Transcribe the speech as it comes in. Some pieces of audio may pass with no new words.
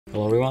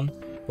Hello everyone,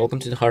 welcome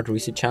to the Hard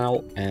Reset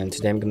channel, and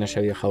today I'm going to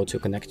show you how to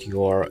connect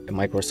your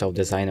Microsoft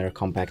Designer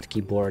compact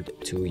keyboard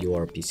to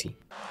your PC.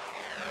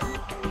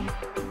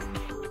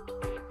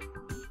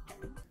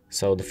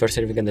 So the first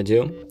thing we're going to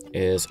do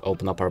is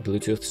open up our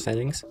Bluetooth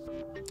settings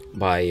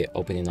by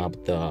opening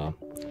up the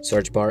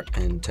search bar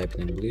and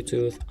typing in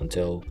Bluetooth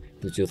until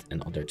Bluetooth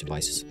and other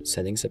devices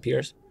settings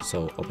appears.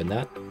 So open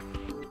that,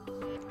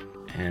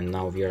 and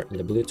now we are in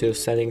the Bluetooth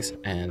settings,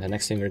 and the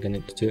next thing we're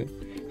going to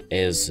do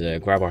is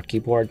grab our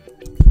keyboard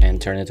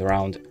and turn it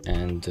around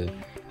and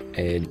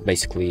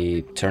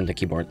basically turn the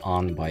keyboard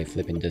on by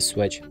flipping this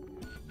switch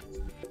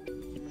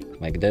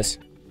like this.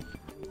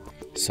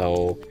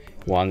 So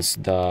once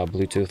the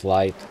Bluetooth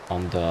light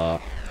on the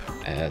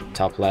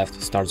top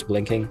left starts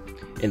blinking,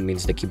 it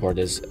means the keyboard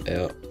is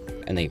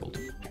enabled.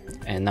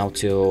 And now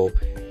to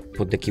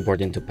put the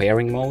keyboard into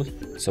pairing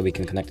mode so we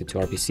can connect it to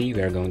our PC,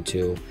 we are going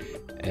to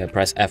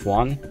press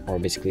F1, or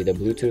basically the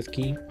Bluetooth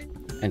key,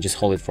 and just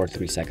hold it for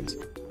 3 seconds.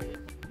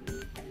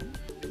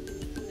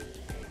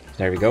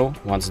 There we go.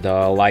 Once the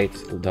light,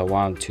 the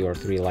 1, 2, or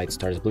 3 light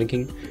starts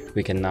blinking,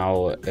 we can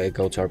now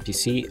go to our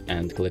PC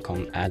and click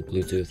on Add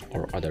Bluetooth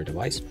or Other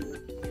Device,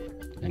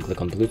 and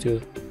click on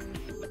Bluetooth.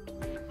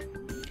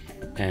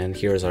 And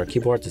here's our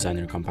keyboard,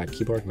 Designer Compact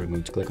Keyboard. We're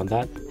going to click on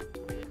that,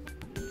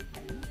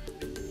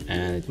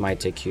 and it might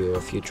take you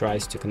a few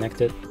tries to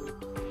connect it,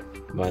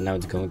 but now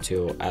it's going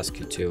to ask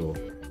you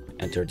to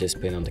enter this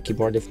pin on the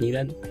keyboard if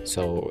needed.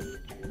 So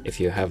if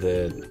you have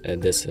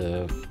this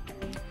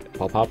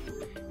pop-up,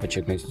 what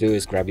you're going to do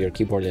is grab your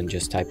keyboard and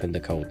just type in the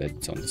code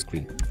that's on the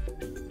screen,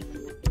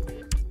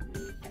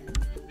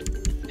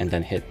 and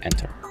then hit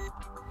enter.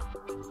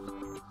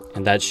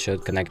 And that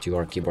should connect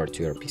your keyboard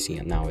to your PC,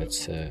 and now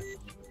it's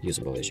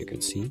usable, as you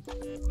can see.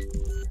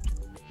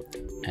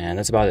 And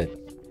that's about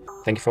it.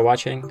 Thank you for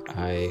watching.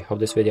 I hope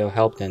this video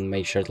helped, and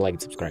make sure to like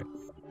and subscribe.